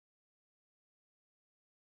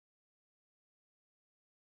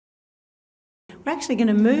We're actually going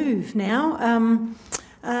to move now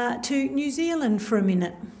to New Zealand for a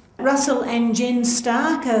minute. Russell and Jen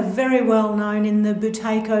Stark are very well known in the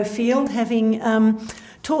Buteyko field, having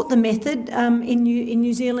taught the method in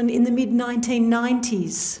New Zealand in the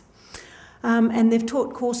mid-1990s. And they've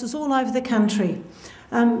taught courses all over the country.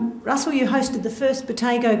 Russell, you hosted the first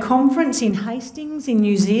Buteyko conference in Hastings in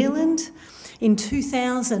New Zealand in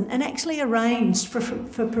 2000 and actually arranged for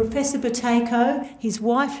Professor Buteyko, his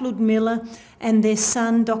wife Ludmilla and their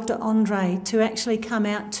son Dr Andre to actually come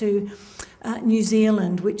out to New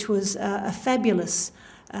Zealand, which was a fabulous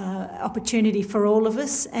opportunity for all of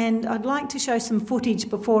us. And I'd like to show some footage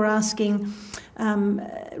before asking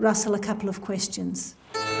Russell a couple of questions.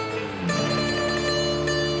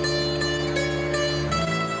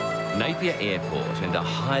 Napier Airport and a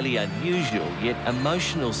highly unusual yet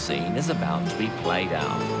emotional scene is about to be played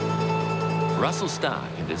out. Russell Stark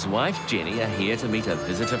and his wife Jenny are here to meet a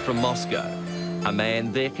visitor from Moscow, a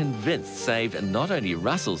man they're convinced saved not only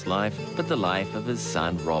Russell's life, but the life of his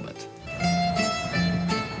son Robert.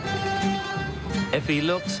 If he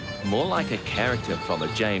looks more like a character from a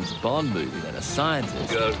James Bond movie than a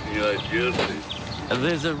scientist,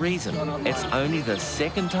 there's a reason. It's only the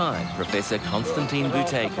second time Professor Konstantin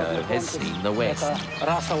Buteyko has seen the West.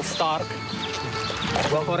 Russell Stark.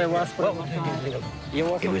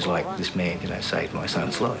 It was like this man, saved my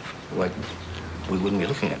son's life. Like, we wouldn't be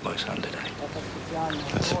looking at my son today.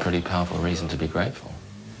 That's a pretty powerful reason to be grateful.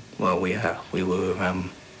 Well, we are. We were,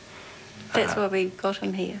 That's why we got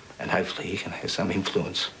him here. And hopefully he can have some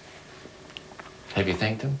influence. Have you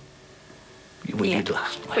thanked him? We did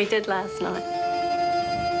last night. We did last night.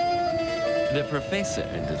 The professor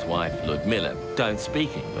and his wife Ludmilla don't speak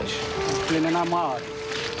English.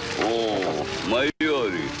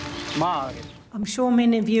 I'm sure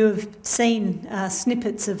many of you have seen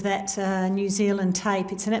snippets of that New Zealand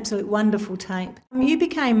tape. It's an absolute wonderful tape. You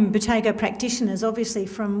became Buteyko practitioners, obviously,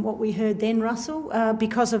 from what we heard then, Russell,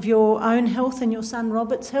 because of your own health and your son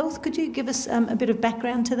Robert's health. Could you give us a bit of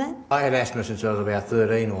background to that? I had asthma since I was about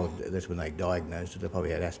 13, or that's when they diagnosed it. I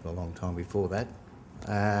probably had asthma a long time before that.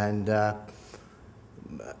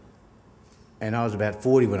 And I was about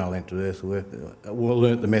 40 when I went to Earth Work.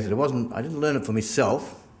 Learnt the method. I didn't learn it for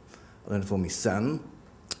myself. I learned it for my son,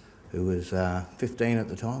 who was 15 at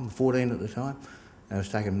the time, 14 at the time, and was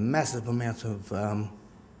taking massive amounts of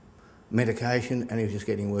medication, and he was just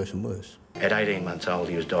getting worse and worse. At 18 months old,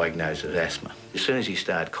 he was diagnosed with asthma. As soon as he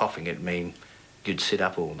started coughing, it meant you'd sit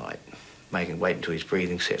up all night, wait until his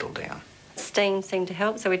breathing settled down. Steam seemed to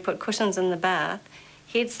help, so we'd put cushions in the bath.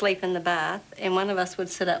 He'd sleep in the bath, and one of us would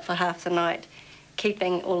sit up for half the night,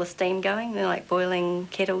 keeping all the steam going, like boiling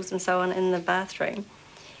kettles and so on in the bathroom.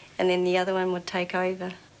 And then the other one would take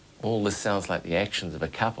over. All this sounds like the actions of a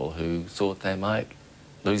couple who thought they might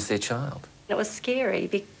lose their child. It was scary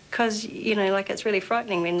because, it's really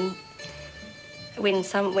frightening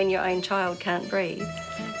when your own child can't breathe.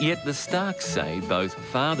 Yet the Starks say both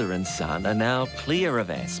father and son are now clear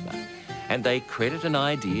of asthma, and they credit an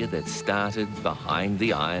idea that started behind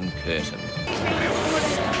the Iron Curtain.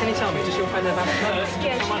 Can you tell me, does your friend have asthma?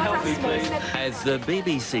 Can someone help me, please? As the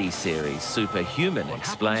BBC series Superhuman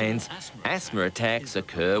explains, asthma attacks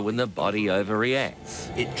occur when the body overreacts.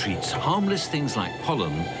 It treats harmless things like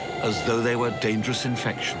pollen as though they were dangerous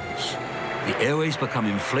infections. The airways become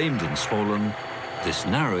inflamed and swollen. This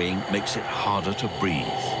narrowing makes it harder to breathe.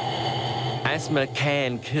 Asthma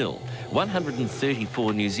can kill.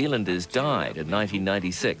 134 New Zealanders died in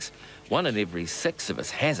 1996. 1 in every 6 of us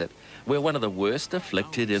has it. We're one of the worst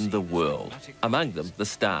afflicted in the world, among them the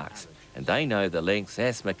Starks, and they know the lengths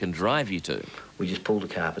asthma can drive you to. We just pulled the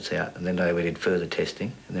carpets out, and then we did further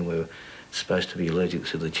testing, and then we were supposed to be allergic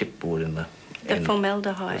to the chipboard and the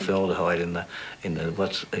formaldehyde. The formaldehyde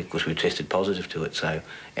because we tested positive to it. So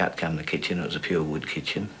out come the kitchen. It was a pure wood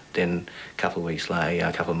kitchen. Then a couple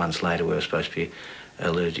of months later, we were supposed to be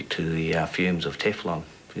allergic to the fumes of Teflon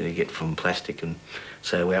you get from plastic, and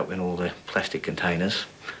so out went all the plastic containers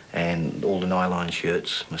and all the nylon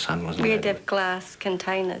shirts. My son wasn't. We had to have glass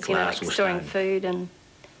containers, like storing food and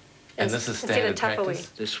this is standard practice?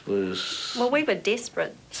 This was. Well, we were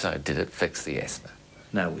desperate. So did it fix the asthma?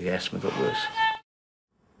 No, the asthma got worse.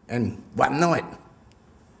 And one night,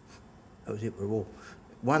 that was it.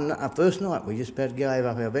 First night, we just about gave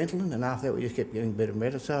up our Ventolin, and after that, we just kept getting better and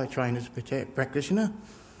better. So I trained as a practitioner,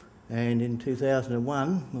 and in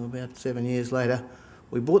 2001, well, about 7 years later,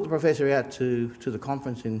 we brought the professor out to the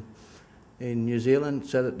conference in New Zealand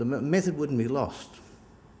so that the method wouldn't be lost.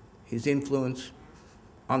 His influence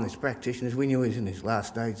on this practitioner, we knew he was in his last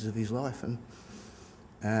stages of his life, and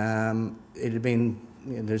It had been,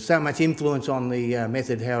 there's so much influence on the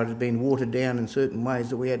method, how it had been watered down in certain ways,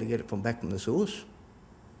 that we had to get it back from the source.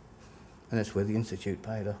 And that's where the Institute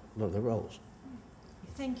played a lot of the roles.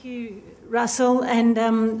 Thank you, Russell, and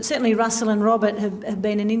certainly Russell and Robert have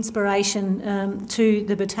been an inspiration to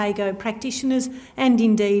the Buteyko practitioners and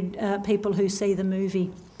indeed people who see the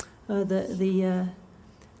movie, the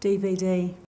DVD.